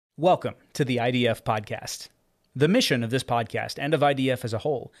Welcome to the IDF podcast. The mission of this podcast and of IDF as a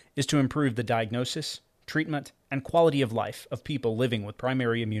whole is to improve the diagnosis, treatment, and quality of life of people living with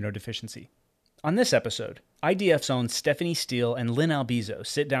primary immunodeficiency. On this episode, IDF's own Stephanie Steele and Lynn Albizo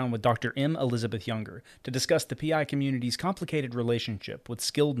sit down with Dr. M. Elizabeth Younger to discuss the PI community's complicated relationship with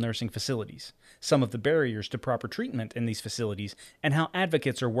skilled nursing facilities, some of the barriers to proper treatment in these facilities, and how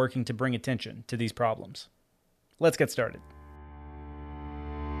advocates are working to bring attention to these problems. Let's get started.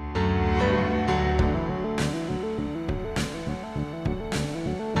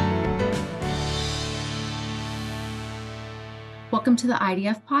 Welcome to the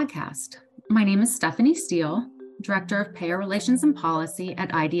IDF podcast. My name is Stephanie Steele, Director of Payer Relations and Policy at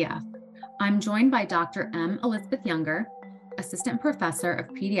IDF. I'm joined by Dr. M. Elizabeth Younger, Assistant Professor of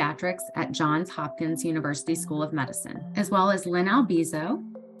Pediatrics at Johns Hopkins University School of Medicine, as well as Lynn Albizo,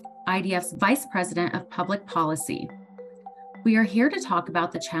 IDF's Vice President of Public Policy. We are here to talk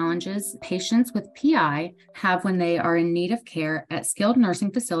about the challenges patients with PI have when they are in need of care at skilled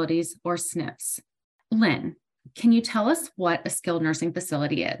nursing facilities or SNFs. Lynn, can you tell us what a skilled nursing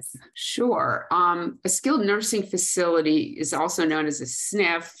facility is? Sure. A skilled nursing facility is also known as a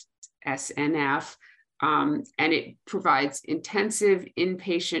SNF, SNF, and it provides intensive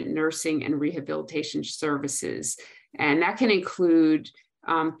inpatient nursing and rehabilitation services. And that can include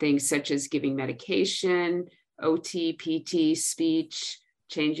things such as giving medication, OT, PT, speech,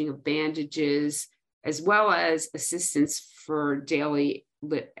 changing of bandages, as well as assistance for daily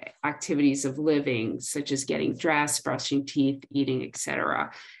activities of living, such as getting dressed, brushing teeth, eating,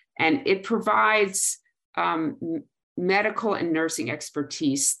 etc. And it provides medical and nursing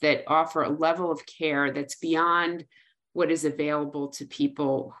expertise that offer a level of care that's beyond what is available to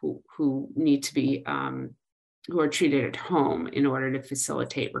people who need to be, who are treated at home in order to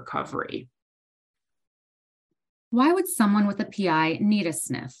facilitate recovery. Why would someone with a PI need a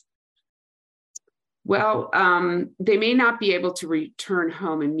SNF? Well, they may not be able to return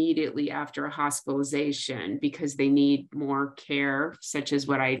home immediately after a hospitalization because they need more care, such as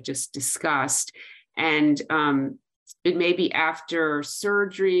what I just discussed. And it may be after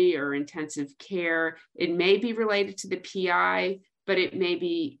surgery or intensive care. It may be related to the PI, but it may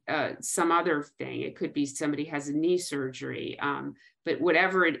be some other thing. It could be somebody has a knee surgery. But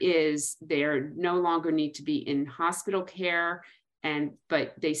whatever it is, they no longer need to be in hospital care,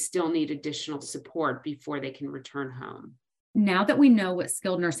 but they still need additional support before they can return home. Now that we know what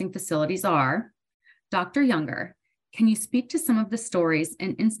skilled nursing facilities are, Dr. Younger, can you speak to some of the stories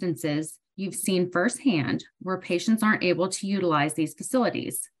and instances you've seen firsthand where patients aren't able to utilize these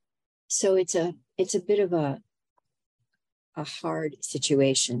facilities? So it's a bit of a hard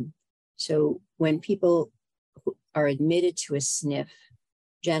situation. So when people are admitted to a SNF,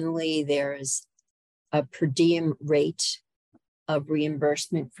 generally there's a per diem rate of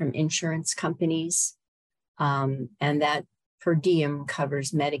reimbursement from insurance companies. And that per diem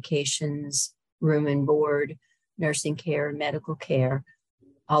covers medications, room and board, nursing care, medical care,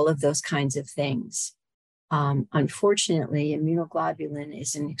 all of those kinds of things. Unfortunately, immunoglobulin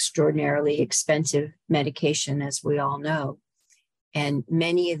is an extraordinarily expensive medication, as we all know. And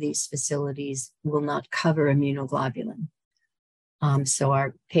many of these facilities will not cover immunoglobulin. So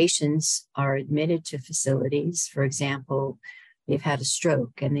our patients are admitted to facilities. For example, they've had a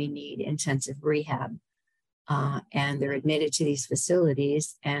stroke and they need intensive rehab. And they're admitted to these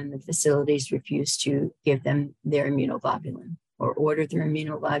facilities, and the facilities refuse to give them their immunoglobulin or order their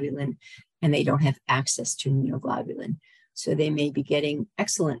immunoglobulin, and they don't have access to immunoglobulin. So they may be getting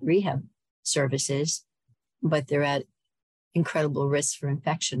excellent rehab services, but they're at incredible risk for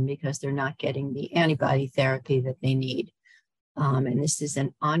infection because they're not getting the antibody therapy that they need. And this is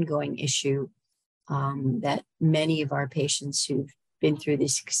an ongoing issue that many of our patients who've been through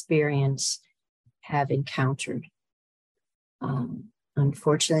this experience have encountered.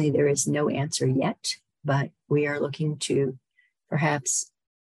 Unfortunately, there is no answer yet, but we are looking to perhaps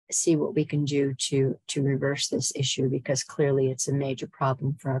see what we can do to reverse this issue, because clearly it's a major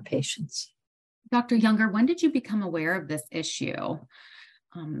problem for our patients. Dr. Younger, when did you become aware of this issue?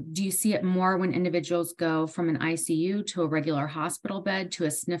 Do you see it more when individuals go from an ICU to a regular hospital bed to a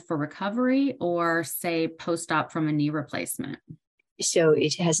SNF for recovery, or say post-op from a knee replacement? So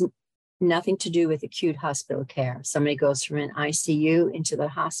it has nothing to do with acute hospital care. Somebody goes from an ICU into the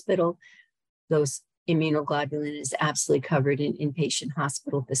hospital, those immunoglobulin is absolutely covered in inpatient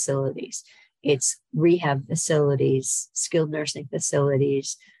hospital facilities. It's rehab facilities, skilled nursing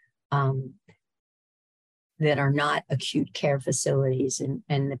facilities, that are not acute care facilities.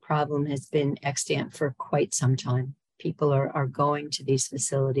 And the problem has been extant for quite some time. People are going to these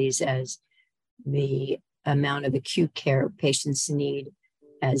facilities as the amount of acute care patients need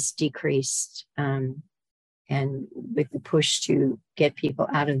has decreased. And with the push to get people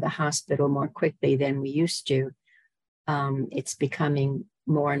out of the hospital more quickly than we used to, it's becoming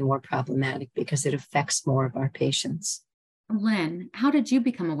more and more problematic because it affects more of our patients. Lynn, how did you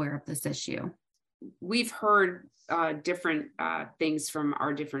become aware of this issue? We've heard different things from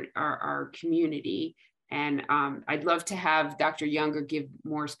our community. And I'd love to have Dr. Younger give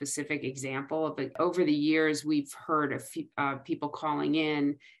more specific example. But over the years, we've heard of people calling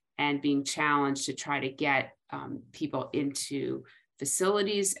in and being challenged to try to get people into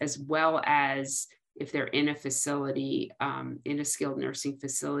facilities, as well as if they're in a facility, in a skilled nursing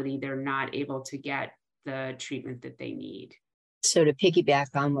facility, they're not able to get the treatment that they need. So to piggyback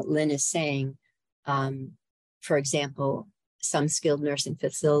on what Lynn is saying, for example, some skilled nursing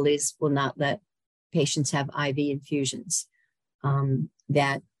facilities will not let patients have IV infusions.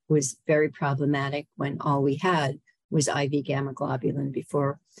 That was very problematic when all we had was IV gamma globulin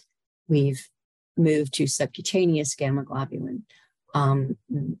before we've moved to subcutaneous gamma globulin.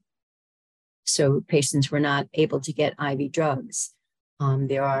 So patients were not able to get IV drugs.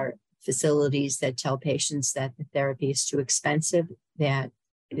 There are facilities that tell patients that the therapy is too expensive, that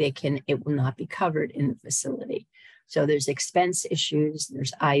it will not be covered in the facility. So there's expense issues,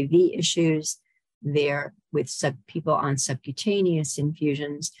 there's IV issues there with people on subcutaneous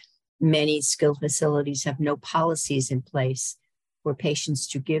infusions. Many skilled facilities have no policies in place for patients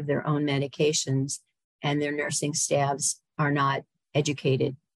to give their own medications, and their nursing staffs are not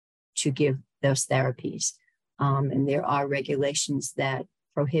educated to give those therapies. And there are regulations that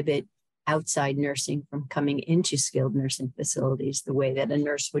prohibit outside nursing from coming into skilled nursing facilities the way that a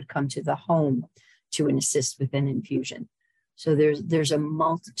nurse would come to the home to assist with an infusion. So there's a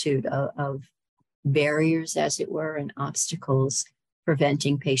multitude of barriers, as it were, and obstacles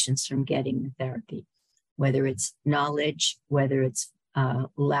preventing patients from getting the therapy, whether it's knowledge, whether it's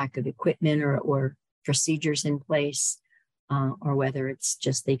lack of equipment or procedures in place, or whether it's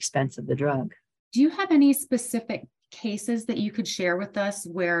just the expense of the drug. Do you have any specific cases that you could share with us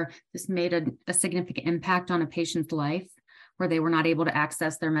where this made a significant impact on a patient's life, where they were not able to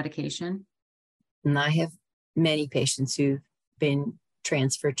access their medication? And I have many patients who've been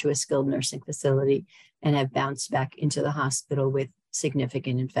transferred to a skilled nursing facility and have bounced back into the hospital with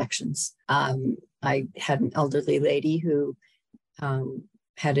significant infections. I had an elderly lady who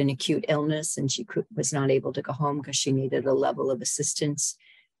had an acute illness, and she was not able to go home because she needed a level of assistance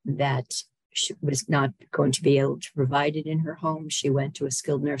that she was not going to be able to provide it in her home. She went to a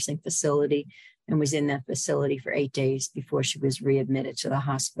skilled nursing facility and was in that facility for 8 days before she was readmitted to the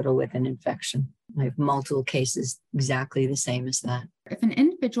hospital with an infection. I have multiple cases exactly the same as that. If an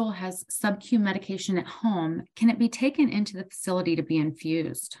individual has sub-Q medication at home, can it be taken into the facility to be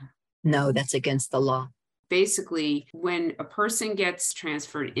infused? No, that's against the law. Basically, when a person gets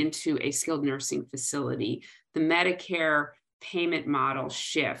transferred into a skilled nursing facility, the Medicare payment model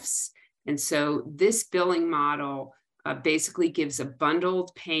shifts. And so this billing model basically gives a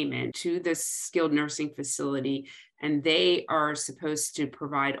bundled payment to the skilled nursing facility, and they are supposed to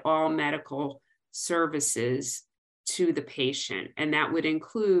provide all medical services to the patient. And that would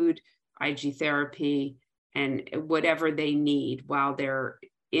include IG therapy and whatever they need while they're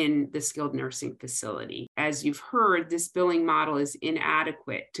in the skilled nursing facility. As you've heard, this billing model is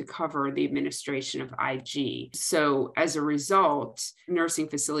inadequate to cover the administration of IG. So as a result, nursing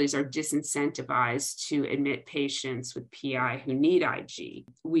facilities are disincentivized to admit patients with PI who need IG.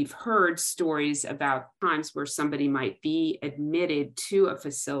 We've heard stories about times where somebody might be admitted to a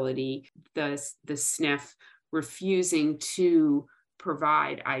facility, the SNF refusing to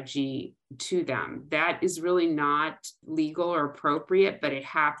provide IG to them. That is really not legal or appropriate, but it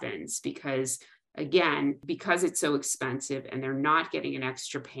happens because, again, because it's so expensive and they're not getting an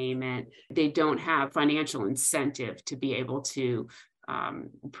extra payment, they don't have financial incentive to be able to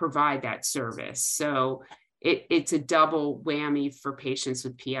provide that service. So it's a double whammy for patients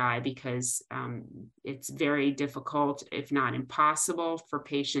with PI because it's very difficult, if not impossible, for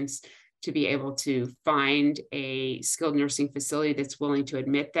patients to be able to find a skilled nursing facility that's willing to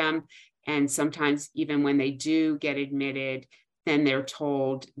admit them. And sometimes even when they do get admitted, then they're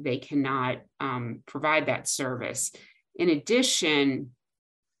told they cannot provide that service. In addition,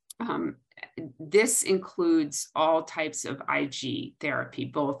 this includes all types of IG therapy,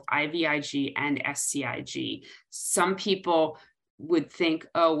 both IVIG and SCIG. Some people would think,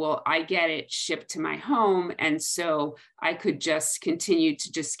 oh, well, I get it shipped to my home, and so I could just continue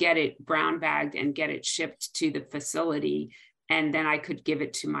to just get it brown bagged and get it shipped to the facility, and then I could give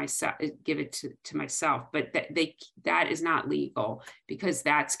it to myself. But that is not legal because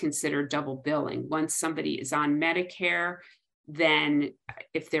that's considered double billing. Once somebody is on Medicare, then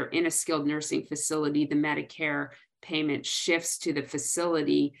if they're in a skilled nursing facility, the Medicare payment shifts to the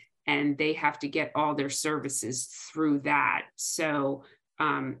facility and they have to get all their services through that. So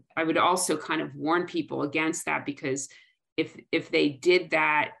I would also kind of warn people against that, because if they did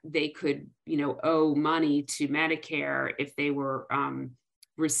that, they could, owe money to Medicare if they were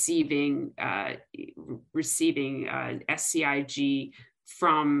receiving SCIG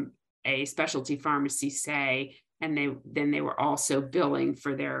from a specialty pharmacy, say, and then they were also billing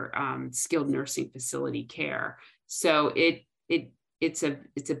for their skilled nursing facility care. So it's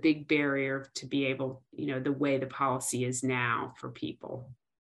a big barrier to be able, the way the policy is now for people.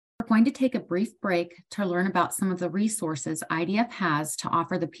 We're going to take a brief break to learn about some of the resources IDF has to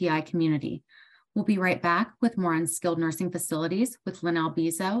offer the PI community. We'll be right back with more on skilled nursing facilities with Lynn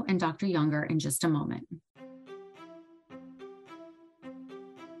Albizo and Dr. Younger in just a moment.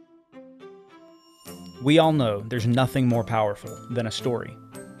 We all know there's nothing more powerful than a story.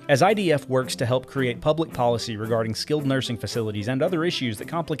 As IDF works to help create public policy regarding skilled nursing facilities and other issues that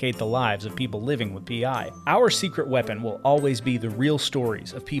complicate the lives of people living with PI, our secret weapon will always be the real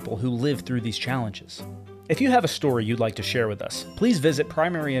stories of people who live through these challenges. If you have a story you'd like to share with us, please visit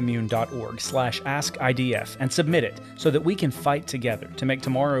primaryimmune.org/askidf and submit it so that we can fight together to make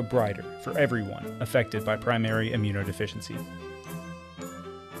tomorrow brighter for everyone affected by primary immunodeficiency.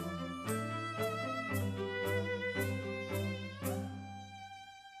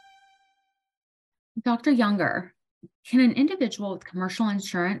 Dr. Younger, can an individual with commercial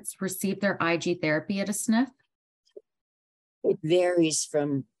insurance receive their IG therapy at a SNF? It varies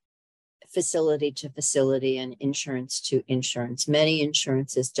from facility to facility and insurance to insurance. Many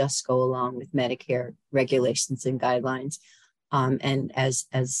insurances just go along with Medicare regulations and guidelines. And as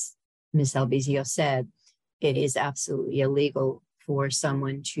Ms. Albizo said, it is absolutely illegal for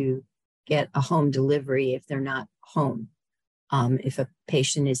someone to get a home delivery if they're not home. If a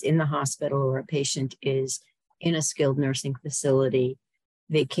patient is in the hospital or a patient is in a skilled nursing facility,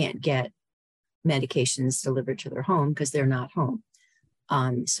 they can't get medications delivered to their home because they're not home.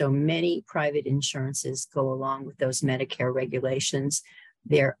 So many private insurances go along with those Medicare regulations.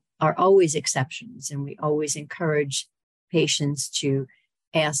 There are always exceptions, and we always encourage patients to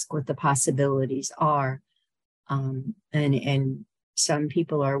ask what the possibilities are. And some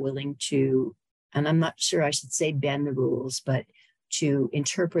people are willing to, and I'm not sure I should say bend the rules, but to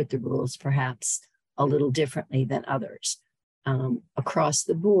interpret the rules perhaps a little differently than others. Across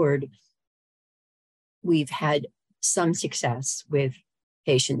the board, we've had some success with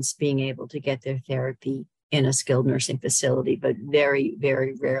patients being able to get their therapy in a skilled nursing facility, but very,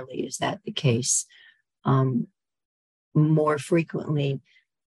 very rarely is that the case. More frequently,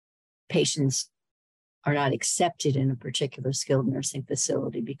 patients are not accepted in a particular skilled nursing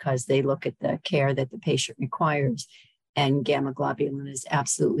facility because they look at the care that the patient requires, and gamma globulin is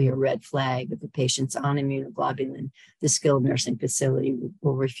absolutely a red flag. If the patient's on immunoglobulin, the skilled nursing facility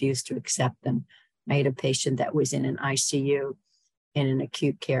will refuse to accept them. I had a patient that was in an ICU in an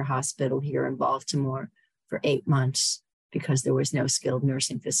acute care hospital here in Baltimore for 8 months because there was no skilled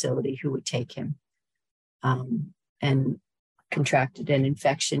nursing facility who would take him, and contracted an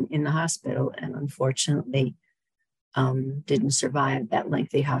infection in the hospital and unfortunately didn't survive that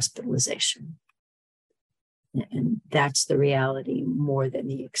lengthy hospitalization. And that's the reality more than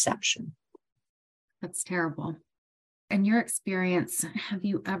the exception. That's terrible. In your experience, have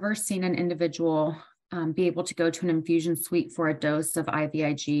you ever seen an individual be able to go to an infusion suite for a dose of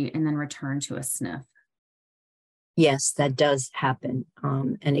IVIG and then return to a SNF? Yes, that does happen.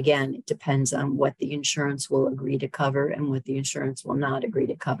 And again, it depends on what the insurance will agree to cover and what the insurance will not agree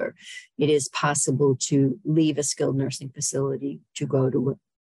to cover. It is possible to leave a skilled nursing facility to go to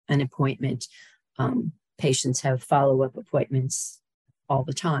an appointment. Patients have follow-up appointments all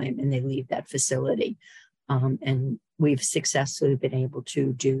the time and they leave that facility. And we've successfully been able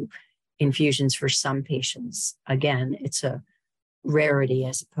to do infusions for some patients. Again, it's a rarity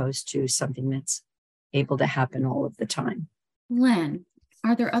as opposed to something that's able to happen all of the time. Lynn,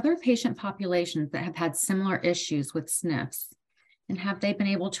 are there other patient populations that have had similar issues with SNFs? And have they been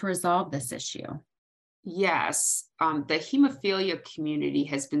able to resolve this issue? Yes, the hemophilia community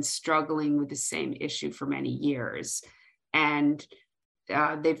has been struggling with the same issue for many years. And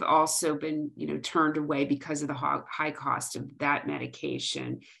they've also been, turned away because of the high cost of that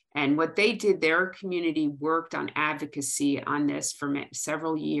medication. And what they did, their community worked on advocacy on this for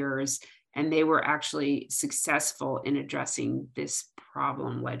several years, and they were actually successful in addressing this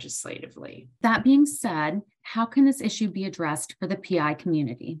problem legislatively. That being said, how can this issue be addressed for the PI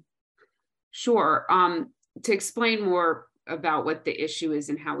community? Sure. To explain more about what the issue is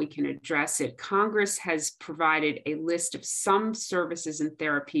and how we can address it, Congress has provided a list of some services and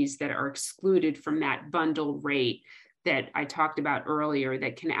therapies that are excluded from that bundle rate that I talked about earlier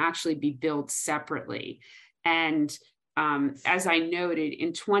that can actually be billed separately. And as I noted,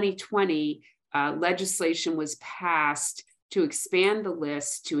 in 2020, legislation was passed to expand the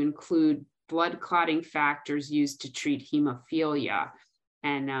list to include blood clotting factors used to treat hemophilia.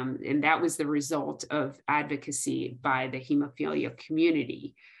 And that was the result of advocacy by the hemophilia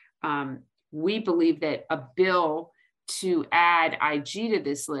community. We believe that a bill to add IG to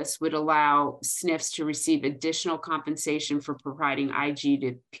this list would allow SNFs to receive additional compensation for providing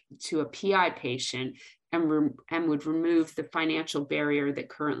IG to a PI patient and would remove the financial barrier that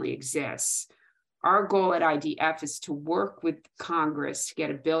currently exists. Our goal at IDF is to work with Congress to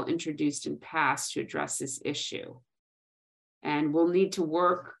get a bill introduced and passed to address this issue. And we'll need to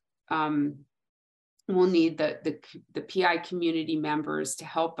work, we'll need the PI community members to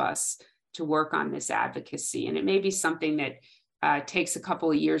help us to work on this advocacy. And it may be something that takes a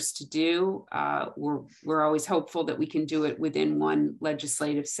couple of years to do. We're always hopeful that we can do it within one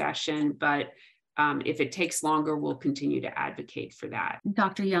legislative session, but if it takes longer, we'll continue to advocate for that.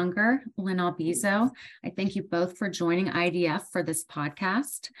 Dr. Younger, Lynn Albizo, I thank you both for joining IDF for this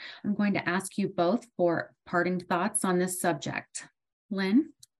podcast. I'm going to ask you both for parting thoughts on this subject. Lynn?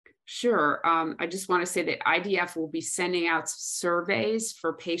 Sure. I just want to say that IDF will be sending out surveys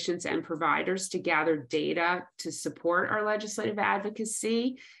for patients and providers to gather data to support our legislative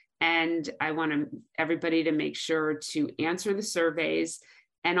advocacy. And I want everybody to make sure to answer the surveys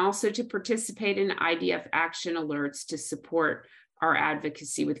and also to participate in IDF action alerts to support our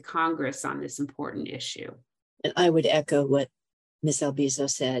advocacy with Congress on this important issue. And I would echo what Ms. Albizo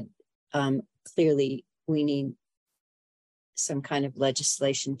said. Clearly, we need some kind of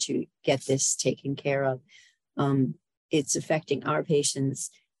legislation to get this taken care of. It's affecting our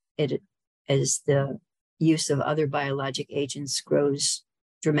patients as the use of other biologic agents grows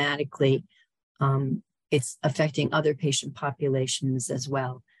dramatically. It's affecting other patient populations as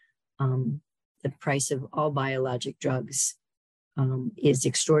well. The price of all biologic drugs is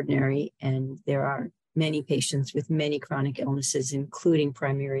extraordinary, and there are many patients with many chronic illnesses, including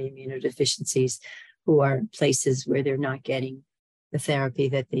primary immunodeficiencies, who are places where they're not getting the therapy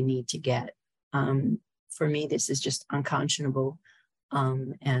that they need to get. For me, this is just unconscionable.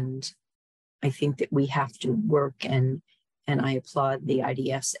 And I think that we have to work, and I applaud the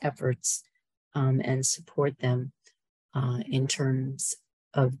IDF's efforts and support them in terms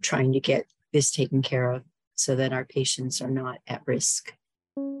of trying to get this taken care of so that our patients are not at risk.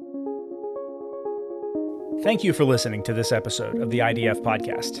 Thank you for listening to this episode of the IDF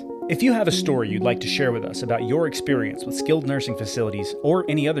podcast. If you have a story you'd like to share with us about your experience with skilled nursing facilities or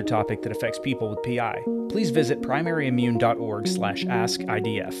any other topic that affects people with PI, please visit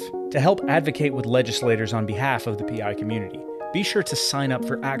primaryimmune.org/askidf. To help advocate with legislators on behalf of the PI community, be sure to sign up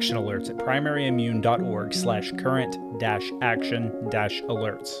for action alerts at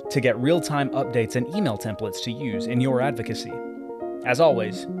primaryimmune.org/current-action-alerts to get real-time updates and email templates to use in your advocacy. As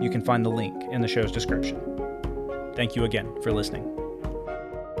always, you can find the link in the show's description. Thank you again for listening.